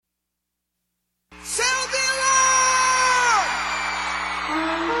Sound the alarm!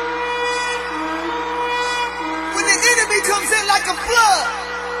 When the enemy comes in like a flood,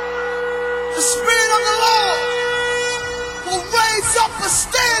 the Spirit of the Lord will raise up a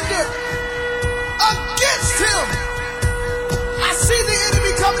standard against him. I see the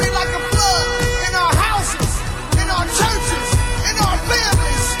enemy coming in like a flood in our houses, in our churches, in our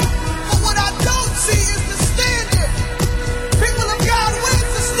families. But what I don't see is the standard. People of God,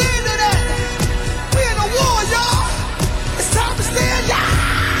 where's the standard at? We're in a war, y'all. It's time to stand, y'all.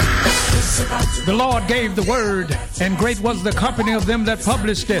 The Lord gave the word, and great was the company of them that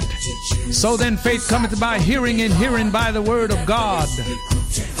published it. So then faith cometh by hearing, and hearing by the word of God.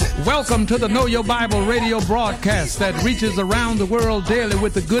 Welcome to the Know Your Bible radio broadcast that reaches around the world daily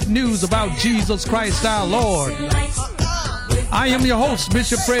with the good news about Jesus Christ our Lord. I am your host,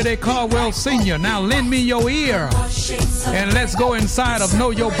 Bishop Fred A. Caldwell Sr. Now lend me your ear and let's go inside of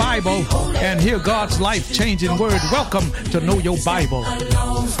Know Your Bible and hear God's life-changing word. Welcome to Know Your Bible.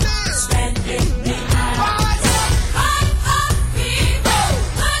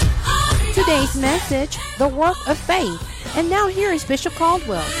 Today's message, the work of faith. And now here is Bishop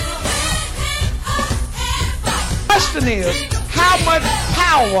Caldwell. The question is, how much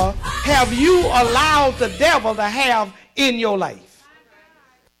power have you allowed the devil to have in your life?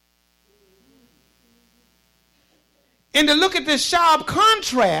 And to look at this sharp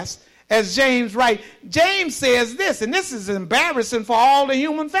contrast, as James writes, James says this, and this is embarrassing for all the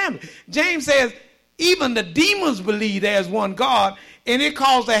human family. James says, even the demons believe there's one God, and it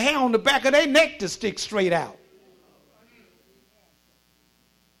caused the hair on the back of their neck to stick straight out.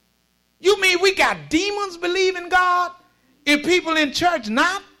 You mean we got demons believing God and people in church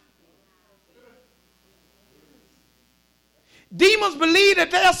not? Demons believe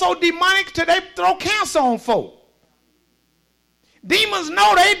that they're so demonic till they throw cancer on folk. Demons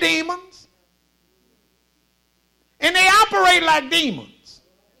know they're demons. And they operate like demons.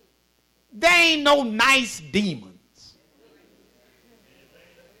 They ain't no nice demons.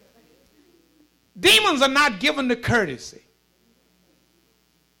 Demons are not given the courtesy.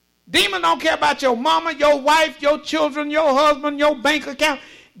 Demons don't care about your mama, your wife, your children, your husband, your bank account.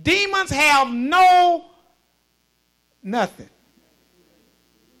 Demons have nothing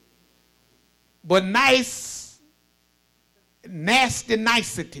but nasty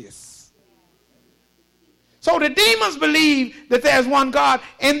niceties. So the demons believe that there's one God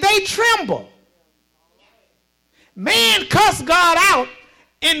and they tremble. Man cuss God out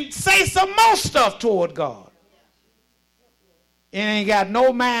and say some more stuff toward God. And ain't got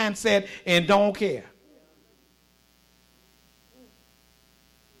no mindset and don't care.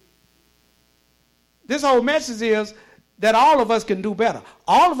 This whole message is that all of us can do better.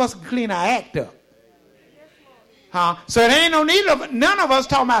 All of us can clean our act up. So it ain't no need of none of us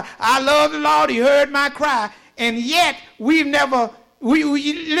talking about, I love the Lord, he heard my cry. And yet we've never,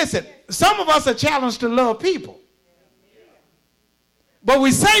 listen, some of us are challenged to love people. But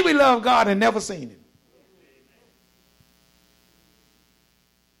we say we love God and never seen him.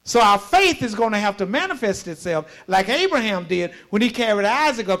 So our faith is going to have to manifest itself like Abraham did when he carried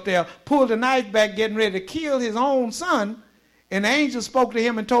Isaac up there, pulled the knife back, getting ready to kill his own son, and the angel spoke to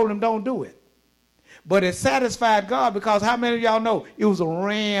him and told him, don't do it. But it satisfied God because how many of y'all know it was a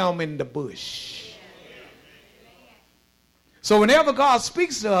ram in the bush? So whenever God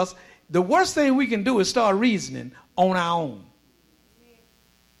speaks to us, the worst thing we can do is start reasoning on our own.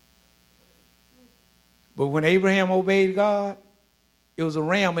 But when Abraham obeyed God, it was a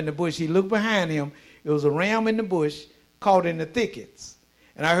ram in the bush. He looked behind him. It was a ram in the bush caught in the thickets.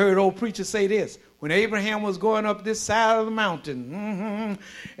 And I heard old preachers say this. When Abraham was going up this side of the mountain,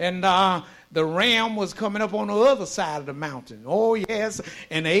 and the ram was coming up on the other side of the mountain. Oh, yes.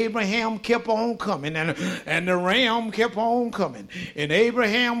 And Abraham kept on coming. And the ram kept on coming. And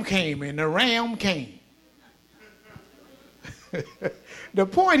Abraham came and the ram came. The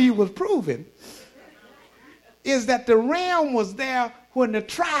point he was proving is that the ram was there when the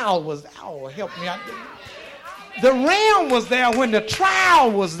trial was there. Oh, help me out. The ram was there when the trial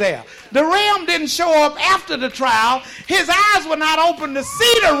was there. The ram didn't show up after the trial. His eyes were not open to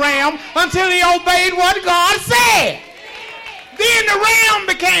see the ram until he obeyed what God said. Then the ram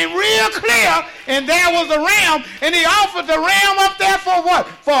became real clear, and there was a ram, and he offered the ram up there for what?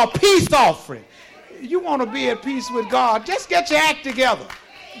 For a peace offering. You want to be at peace with God, just get your act together.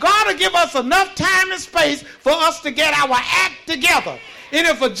 God will give us enough time and space for us to get our act together. And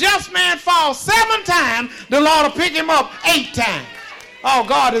if a just man falls 7 times, the Lord will pick him up 8 times. Oh,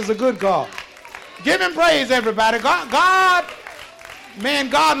 God is a good God. Give him praise, everybody. God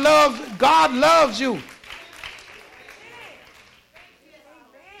loves you.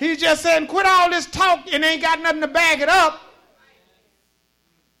 He's just saying, quit all this talk and ain't got nothing to back it up.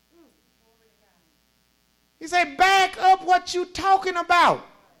 He said, back up what you talking about.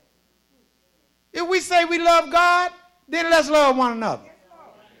 If we say we love God, then let's love one another.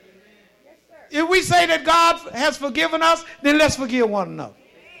 If we say that God has forgiven us, then let's forgive one another.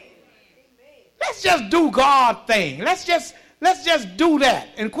 Let's just do God thing. Let's just do that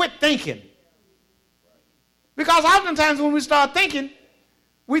and quit thinking. Because oftentimes when we start thinking,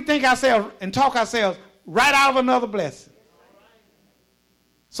 we think ourselves and talk ourselves right out of another blessing.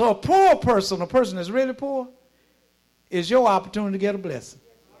 So a poor person, a person that's really poor, is your opportunity to get a blessing.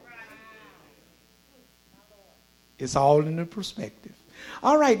 It's all in the perspective.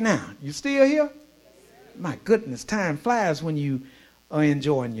 All right, now, you still here? My goodness, time flies when you are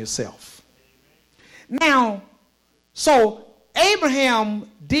enjoying yourself. Now, so Abraham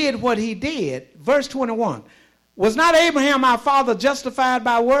did what he did. Verse 21. Was not Abraham our father justified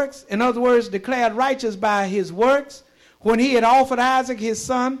by works? In other words, declared righteous by his works, when he had offered Isaac his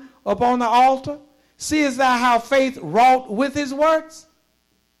son upon the altar? Seest thou how faith wrought with his works?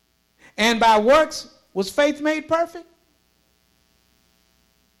 And by works was faith made perfect?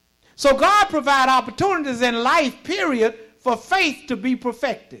 So God provides opportunities in life, period, for faith to be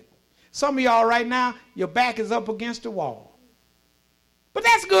perfected. Some of y'all right now, your back is up against the wall. But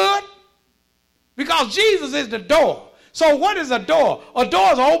that's good, because Jesus is the door. So what is a door? A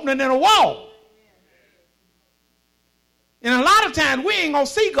door is an opening in a wall. And a lot of times we ain't going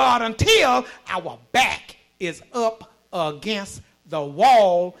to see God until our back is up against the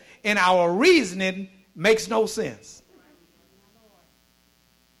wall and our reasoning makes no sense.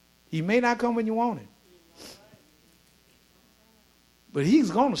 He may not come when you want him, but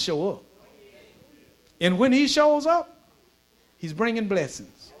he's going to show up. And when he shows up, he's bringing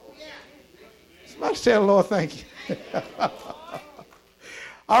blessings. Somebody tell the Lord thank you.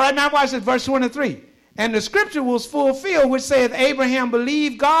 All right, now watch this, verse 23. And the scripture was fulfilled, which saith, Abraham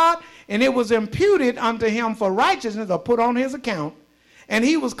believed God, and it was imputed unto him for righteousness, or put on his account, and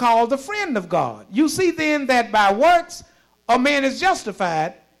he was called the friend of God. You see then that by works a man is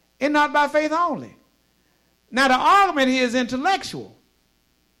justified, and not by faith only. Now the argument here is intellectual.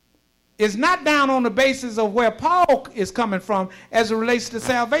 It's not down on the basis of where Paul is coming from as it relates to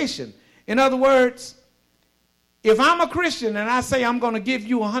salvation. In other words, if I'm a Christian and I say I'm going to give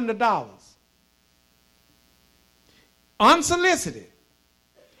you $100, unsolicited,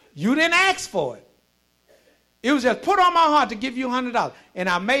 you didn't ask for it. It was just put on my heart to give you $100. And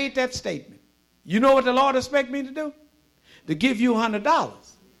I made that statement. You know what the Lord expects me to do? To give you $100.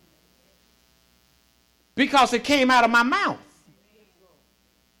 Because it came out of my mouth.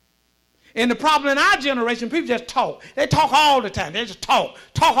 And the problem in our generation, people just talk. They talk all the time. They just talk.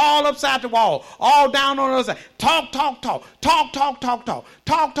 Talk all upside the wall. All down on the other side. Talk, talk, talk. Talk, talk, talk, talk.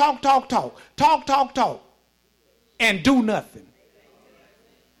 Talk, talk, talk, talk. Talk, talk, talk. And do nothing.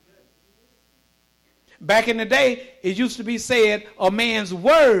 Back in the day, it used to be said, a man's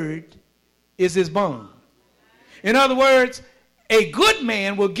word is his bond. In other words, a good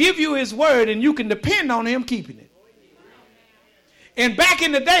man will give you his word and you can depend on him keeping it. And back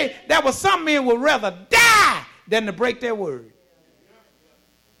in the day, there was some men would rather die than to break their word.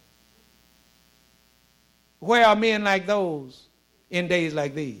 Where are men like those in days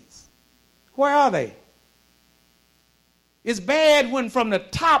like these? Where are they? It's bad when from the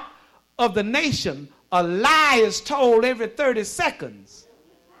top of the nation a lie is told every 30 seconds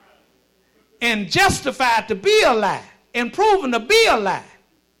and justified to be a lie and proven to be a lie.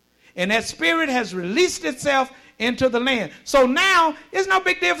 And that spirit has released itself into the land. So now it's no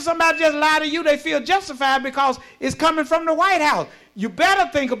big deal for somebody to just lie to you. They feel justified because it's coming from the White House. You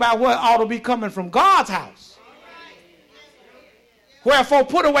better think about what ought to be coming from God's house. Wherefore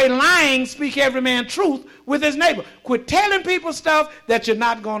put away lying, speak every man truth with his neighbor. Quit telling people stuff that you're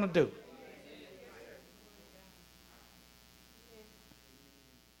not going to do.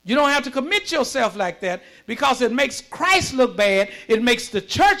 You don't have to commit yourself like that because it makes Christ look bad, it makes the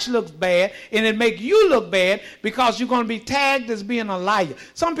church look bad, and it makes you look bad because you're going to be tagged as being a liar.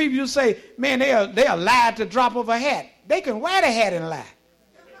 Some people you say, man, they are lie at the drop of a hat. They can wear the hat and lie.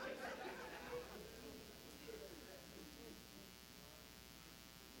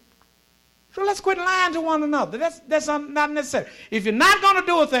 So let's quit lying to one another. That's not necessary. If you're not going to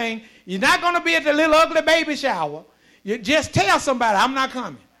do a thing, you're not going to be at the little ugly baby shower, you just tell somebody, I'm not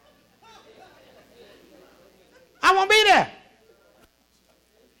coming. I won't be there.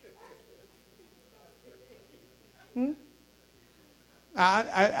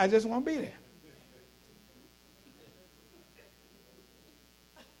 I just won't be there.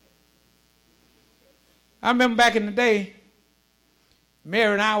 I remember back in the day,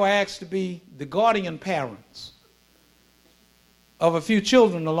 Mary and I were asked to be the guardian parents of a few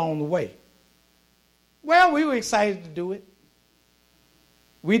children along the way. Well, we were excited to do it.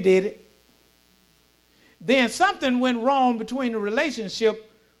 We did it. Then something went wrong between the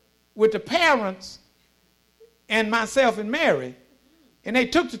relationship with the parents and myself and Mary, and they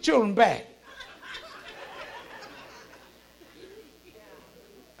took the children back.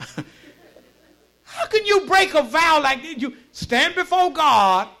 How can you break a vow like that? You stand before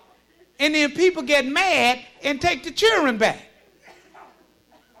God, and then people get mad and take the children back.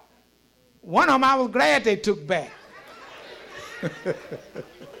 One of them I was glad they took back.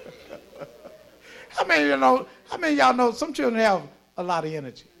 How many of y'all know some children have a lot of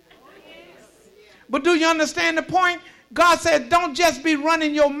energy? But do you understand the point? God said, don't just be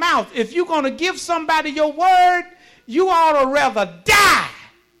running your mouth. If you're going to give somebody your word, you ought to rather die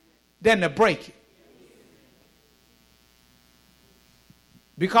than to break it.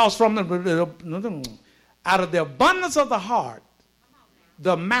 Because from out of the abundance of the heart,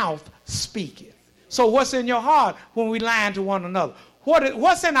 the mouth speaketh. So what's in your heart when we lying to one another?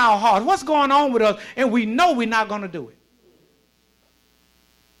 What's in our heart? What's going on with us? And we know we're not going to do it.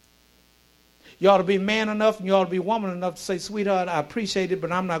 You ought to be man enough and you ought to be woman enough to say, sweetheart, I appreciate it,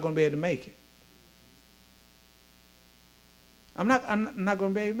 but I'm not going to be able to make it. I'm not going to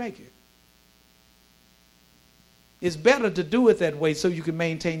be able to make it. It's better to do it that way so you can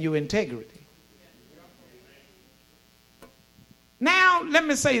maintain your integrity. Now, let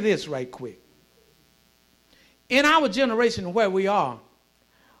me say this right quick. In our generation where we are,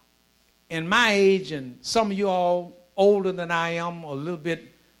 in my age, and some of you all older than I am, or a little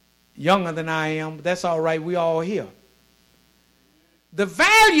bit younger than I am, but that's all right, we all here. The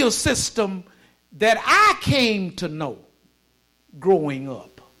value system that I came to know growing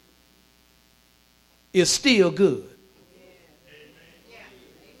up is still good.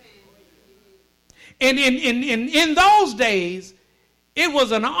 And in those days, it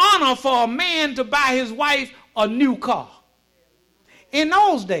was an honor for a man to buy his wife a new car. In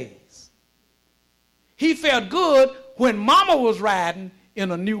those days, he felt good when mama was riding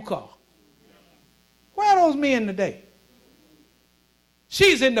in a new car. Where are those men today?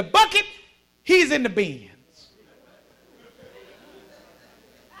 She's in the bucket, he's in the Benz.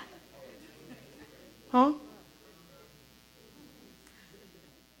 Huh?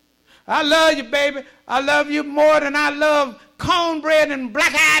 I love you, baby. I love you more than I love cornbread and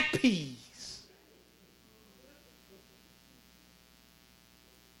black-eyed peas.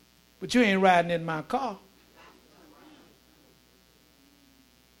 But you ain't riding in my car.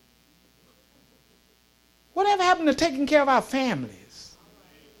 Whatever happened to taking care of our families?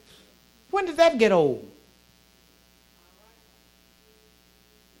 When did that get old?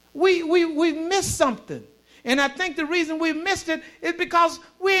 We missed something. And I think the reason we missed it is because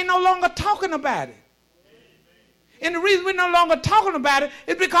we ain't no longer talking about it. And the reason we're no longer talking about it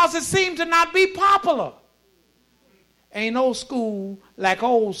is because it seemed to not be popular. Ain't old school like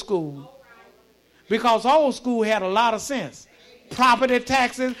old school. Because old school had a lot of sense. Property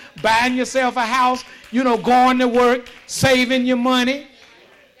taxes, buying yourself a house, going to work, saving your money,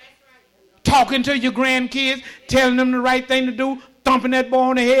 talking to your grandkids, telling them the right thing to do, thumping that boy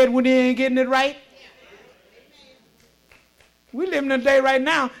on the head when he ain't getting it right. We live in a day right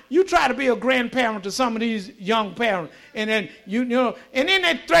now, you try to be a grandparent to some of these young parents, and then and then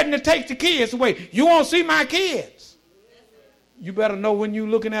they threaten to take the kids away. You won't see my kids. You better know when you're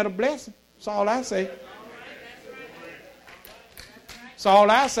looking at a blessing. That's all I say. That's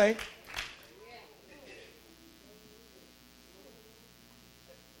all I say.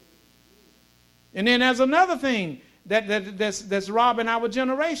 And then there's another thing that's robbing our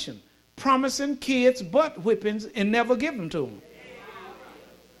generation. Promising kids butt whippings and never give them to them.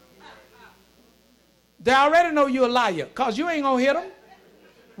 They already know you're a liar because you ain't going to hit them.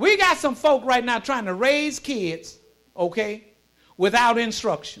 We got some folk right now trying to raise kids, okay, without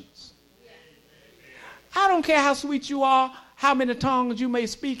instructions. I don't care how sweet you are, how many tongues you may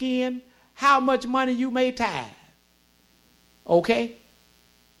speak in, how much money you may tithe, okay?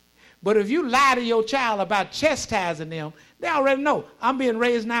 But if you lie to your child about chastising them, they already know I'm being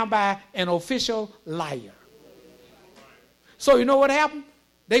raised now by an official liar. So you know what happened?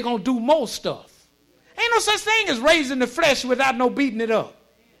 They're going to do more stuff. Ain't no such thing as raising the flesh without no beating it up.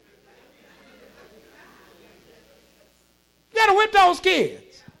 You got to whip those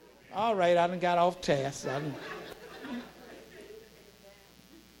kids. All right, I done got off task.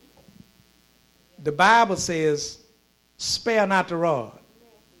 The Bible says, spare not the rod.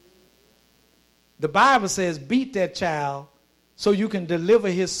 The Bible says, beat that child so you can deliver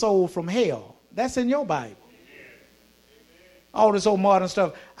his soul from hell. That's in your Bible. all this old modern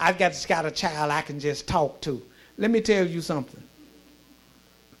stuff. I've just got a child I can just talk to. Let me tell you something.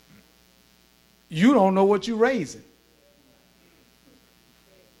 You don't know what you're raising.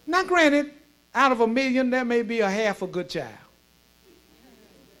 Now, granted, out of 1 million, there may be a half a good child.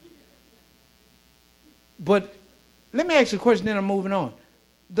 But let me ask you a question, then I'm moving on.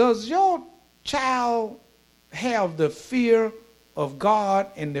 Does your child have the fear of God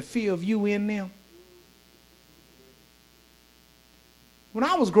and the fear of you in them? When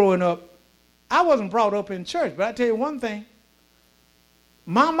I was growing up, I wasn't brought up in church, but I tell you one thing.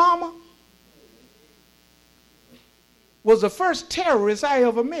 My mama was the first terrorist I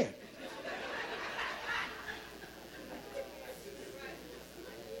ever met.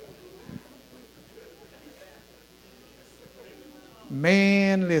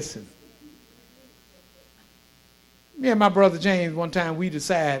 Man, listen. Me and my brother James, one time we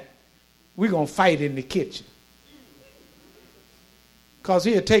decided we're going to fight in the kitchen. Because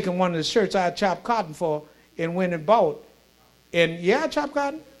he had taken one of the shirts I had chopped cotton for and went and bought. And yeah, I chopped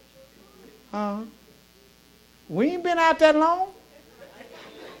cotton. We ain't been out that long.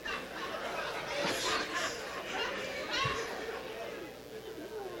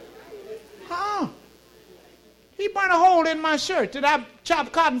 He burned a hole in my shirt that I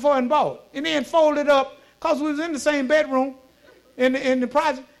chopped cotton for and bought. And then folded up, because we was in the same bedroom in the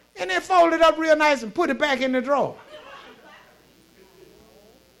project. And then folded up real nice and put it back in the drawer.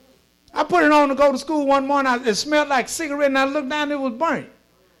 I put it on to go to school one morning. It smelled like cigarette, and I looked down, it was burnt.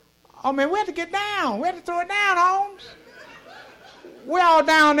 Oh, man, we had to get down. We had to throw it down, Holmes. We're all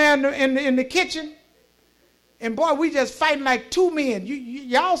down there in the kitchen. And, boy, we just fighting like two men.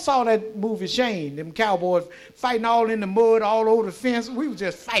 Y'all saw that movie, Shane, them cowboys fighting all in the mud, all over the fence. We was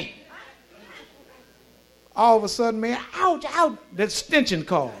just fighting. All of a sudden, man, ouch, the extension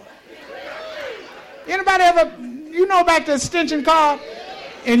cord. Anybody ever, you know about the extension cord?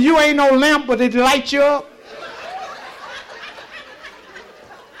 And you ain't no lamp, but it lights you up?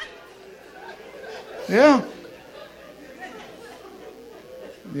 Yeah.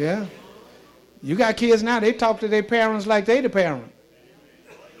 Yeah. You got kids now, they talk to their parents like they the parent.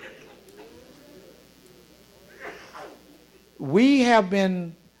 We have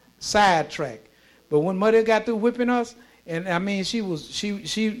been sidetracked. But when Mother got through whipping us, and I mean she was,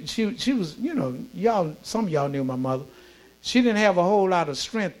 you know, y'all, some of y'all knew my mother. She didn't have a whole lot of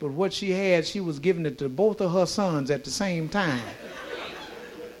strength, but what she had, she was giving it to both of her sons at the same time.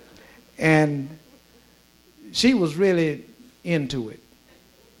 And she was really into it.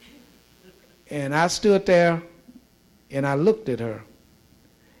 And I stood there and I looked at her.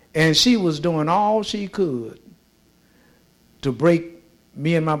 And she was doing all she could to break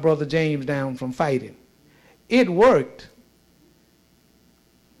me and my brother James down from fighting. It worked,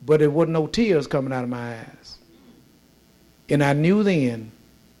 but there wasn't no tears coming out of my eyes. And I knew then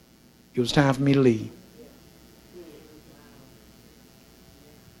it was time for me to leave.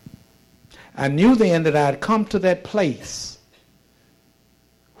 I knew then that I had come to that place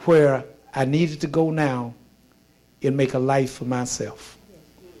where I needed to go now and make a life for myself.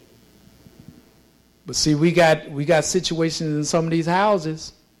 But see, we got situations in some of these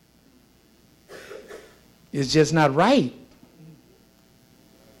houses. It's just not right.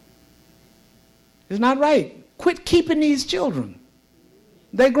 It's not right. Quit keeping these children.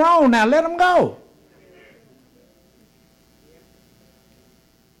 They're grown now. Let them go.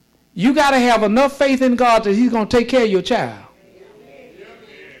 You got to have enough faith in God that he's going to take care of your child.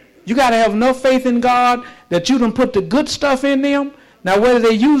 You got to have enough faith in God that you done put the good stuff in them. Now, whether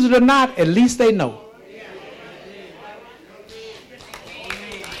they use it or not, at least they know.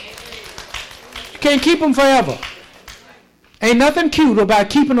 You can't keep them forever. Ain't nothing cute about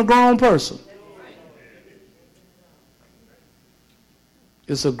keeping a grown person.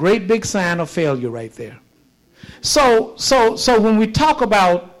 It's a great big sign of failure right there. So when we talk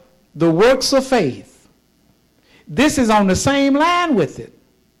about the works of faith, this is on the same line with it.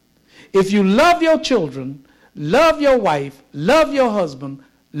 If you love your children, love your wife, love your husband,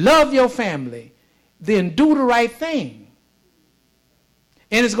 love your family, then do the right thing.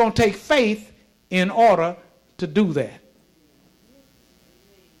 And it's going to take faith in order to do that.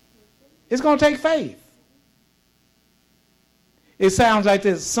 It's going to take faith. It sounds like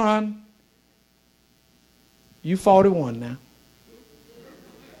this, son, you 41 now.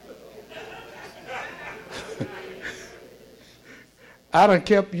 I done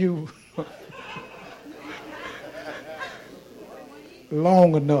kept you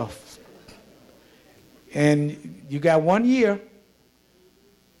long enough. And you got 1 year,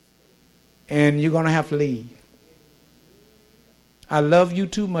 and you're going to have to leave. I love you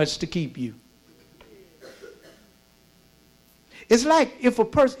too much to keep you. It's like if a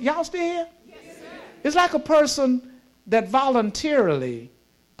person, y'all still here? Yes, sir. It's like a person that voluntarily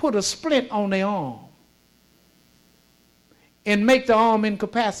put a splint on their arm and make the arm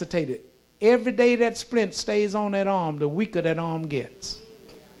incapacitated. Every day that splint stays on that arm, the weaker that arm gets.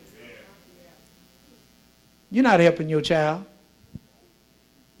 You're not helping your child.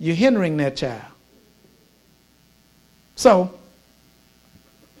 You're hindering that child. So,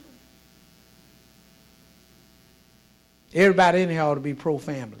 everybody in here ought to be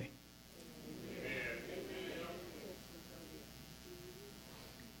pro-family.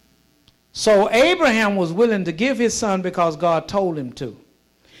 So Abraham was willing to give his son because God told him to.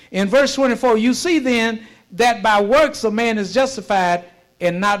 In verse 24, you see then that by works a man is justified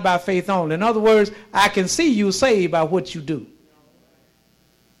and not by faith only. In other words, I can see you saved by what you do.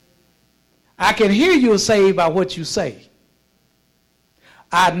 I can hear you saved by what you say.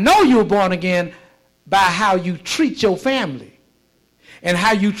 I know you're born again by how you treat your family and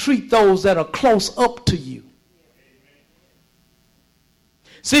how you treat those that are close up to you.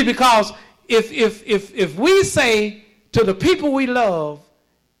 See, because if we say to the people we love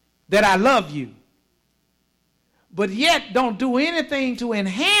that I love you, but yet don't do anything to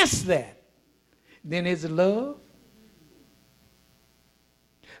enhance that, then is it love?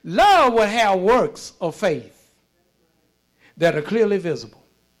 Love will have works of faith that are clearly visible.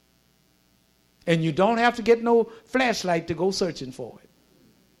 And you don't have to get no flashlight to go searching for it.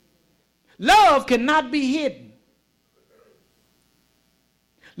 Love cannot be hidden.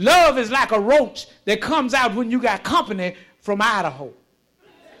 Love is like a roach that comes out when you got company from Idaho.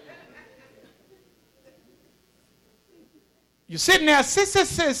 You're sitting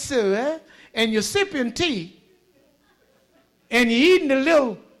there, and you're sipping tea, and you're eating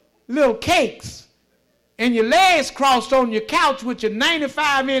the little cakes, and your legs crossed on your couch with your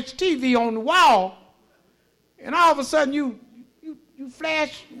 95-inch TV on the wall, and all of a sudden you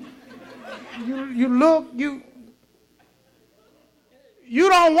flash, you look, you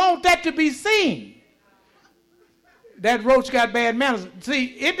don't want that to be seen. That roach got bad manners. See,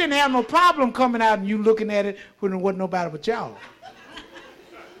 it didn't have no problem coming out and you looking at it when there wasn't nobody but y'all.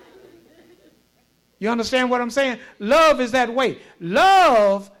 You understand what I'm saying? Love is that way.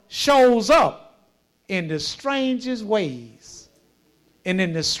 Love shows up in the strangest ways and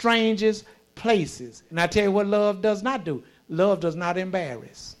in the strangest places. And I tell you what love does not do. Love does not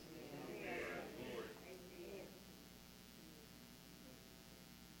embarrass.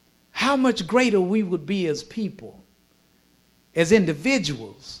 How much greater we would be as people, as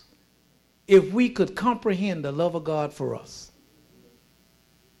individuals, if we could comprehend the love of God for us.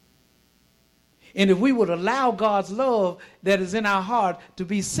 And if we would allow God's love that is in our heart to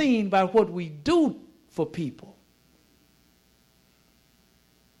be seen by what we do for people,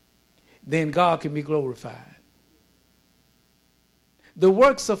 then God can be glorified. The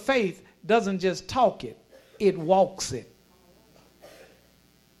works of faith doesn't just talk it, it walks it.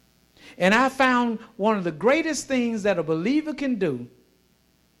 And I found one of the greatest things that a believer can do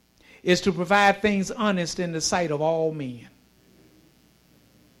is to provide things honest in the sight of all men.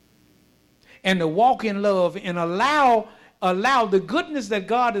 And to walk in love and allow the goodness that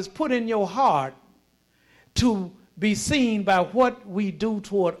God has put in your heart to be seen by what we do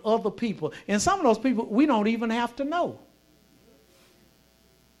toward other people. And some of those people we don't even have to know.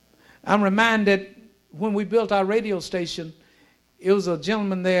 I'm reminded when we built our radio station, it was a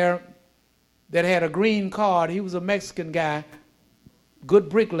gentleman there that had a green card. He was a Mexican guy, good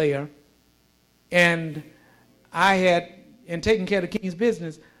bricklayer. And I had, in taking care of the king's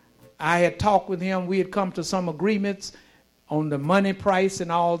business, I had talked with him. We had come to some agreements on the money price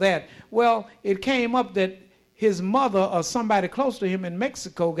and all that. Well, it came up that his mother or somebody close to him in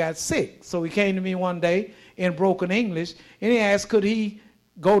Mexico got sick. So he came to me one day in broken English, and he asked could he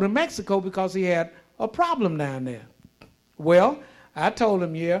go to Mexico because he had a problem down there. Well, I told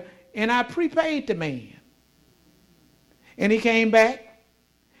him, yeah. And I prepaid the man. And he came back,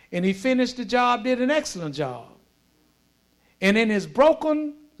 and he finished the job, did an excellent job. And in his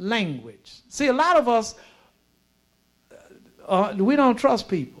broken language. See, a lot of us, we don't trust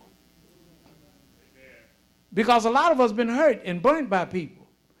people. Because a lot of us have been hurt and burnt by people.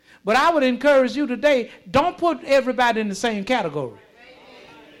 But I would encourage you today, don't put everybody in the same category.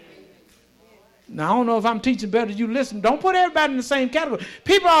 Now, I don't know if I'm teaching better, you listen. Don't put everybody in the same category.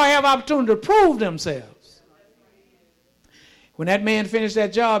 People all have opportunity to prove themselves. When that man finished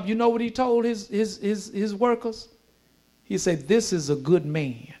that job, you know what he told his workers? He said, this is a good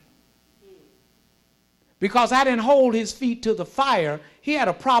man. Because I didn't hold his feet to the fire. He had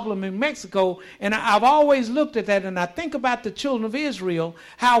a problem in Mexico, and I've always looked at that, and I think about the children of Israel,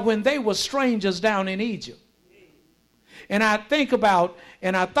 how when they were strangers down in Egypt, And I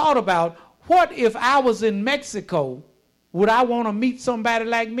thought about, what if I was in Mexico? Would I want to meet somebody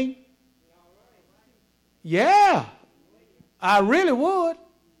like me? Yeah, I really would.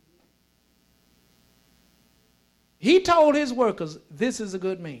 He told his workers, this is a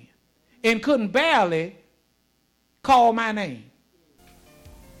good man, and couldn't barely call my name.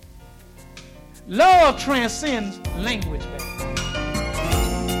 Love transcends language.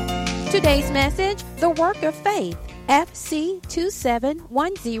 Today's message, The Work of Faith, FC2710,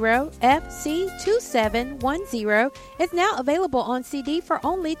 FC2710, is now available on CD for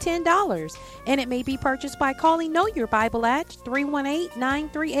only $10, and it may be purchased by calling Know Your Bible at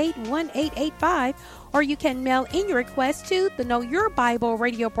 318-938-1885, or you can mail in your request to the Know Your Bible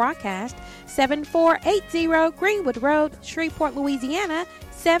radio broadcast, 7480 Greenwood Road, Shreveport, Louisiana,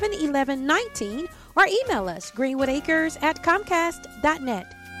 71119, or email us,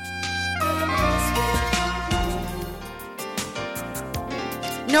 greenwoodacres@comcast.net.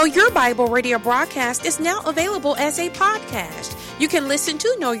 Know Your Bible radio broadcast is now available as a podcast. You can listen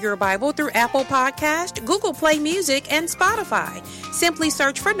to Know Your Bible through Apple Podcast, Google Play Music, and Spotify. Simply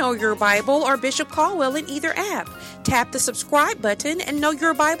search for Know Your Bible or Bishop Caldwell in either app. Tap the subscribe button and Know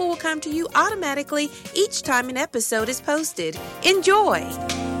Your Bible will come to you automatically each time an episode is posted. Enjoy!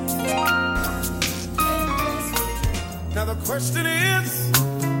 Now the question is,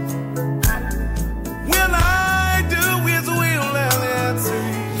 will I do His will? And the answer is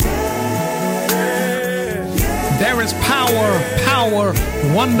There is power,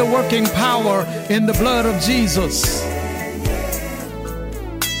 wonder-working power in the blood of Jesus.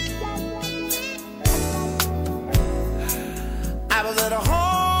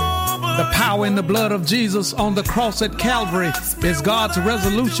 The power in the blood of Jesus on the cross at Calvary is God's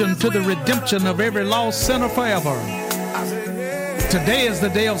resolution to the redemption of every lost sinner forever. Today is the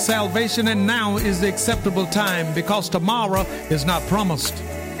day of salvation, and now is the acceptable time, because tomorrow is not promised.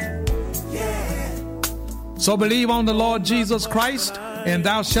 So believe on the Lord Jesus Christ, and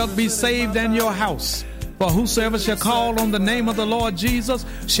thou shalt be saved and your house. For whosoever shall call on the name of the Lord Jesus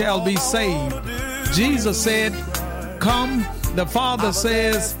shall be saved. Jesus said, come. The Father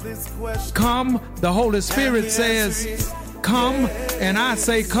says, come. The Holy Spirit says, come. And I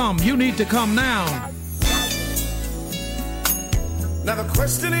say, come. You need to come now. Now the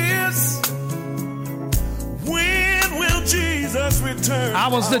question is, when will Jesus return? I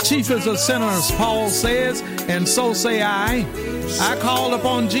was the chiefest of sinners, Paul says, and so say I. I called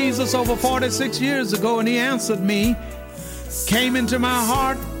upon Jesus over 46 years ago, and he answered me, came into my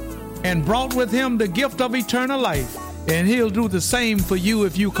heart, and brought with him the gift of eternal life. And he'll do the same for you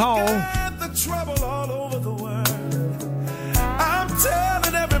if you call. The trouble all over the world. I'm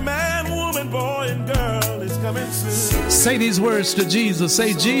telling every man, woman, boy, and girl is coming soon. Say these words to Jesus.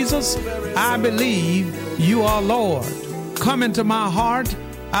 Say, Jesus, I believe you are Lord. Come into my heart.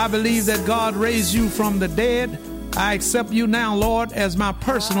 I believe that God raised you from the dead. I accept you now, Lord, as my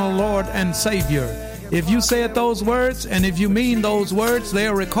personal Lord and Savior. If you said those words, and if you mean those words, they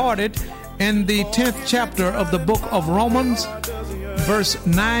are recorded in the 10th chapter of the book of Romans, verse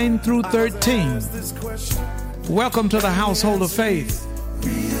 9 through 13. Welcome to the household of faith.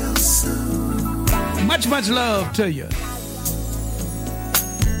 Much, much love to you.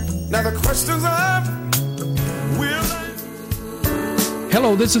 Now the questions are,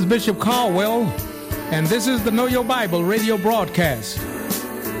 Hello, this is Bishop Caldwell, and this is the Know Your Bible radio broadcast.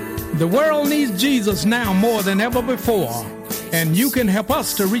 The world needs Jesus now more than ever before, and you can help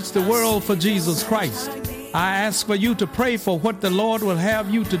us to reach the world for Jesus Christ. I ask for you to pray for what the Lord will have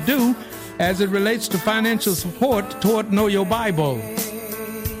you to do as it relates to financial support toward Know Your Bible.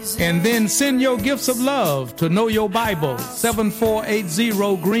 And then send your gifts of love to Know Your Bible,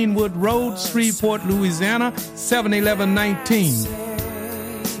 7480 Greenwood Road, Shreveport, Louisiana, 71119.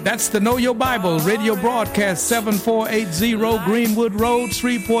 That's the Know Your Bible radio broadcast, 7480 Greenwood Road,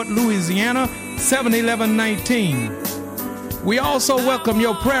 Shreveport, Louisiana, 71119. We also welcome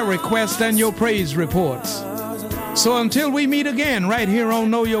your prayer requests and your praise reports. So until we meet again right here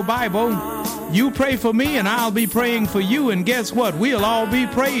on Know Your Bible, you pray for me and I'll be praying for you, and guess what? We'll all be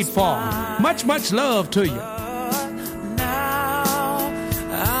prayed for. Much, much love to you.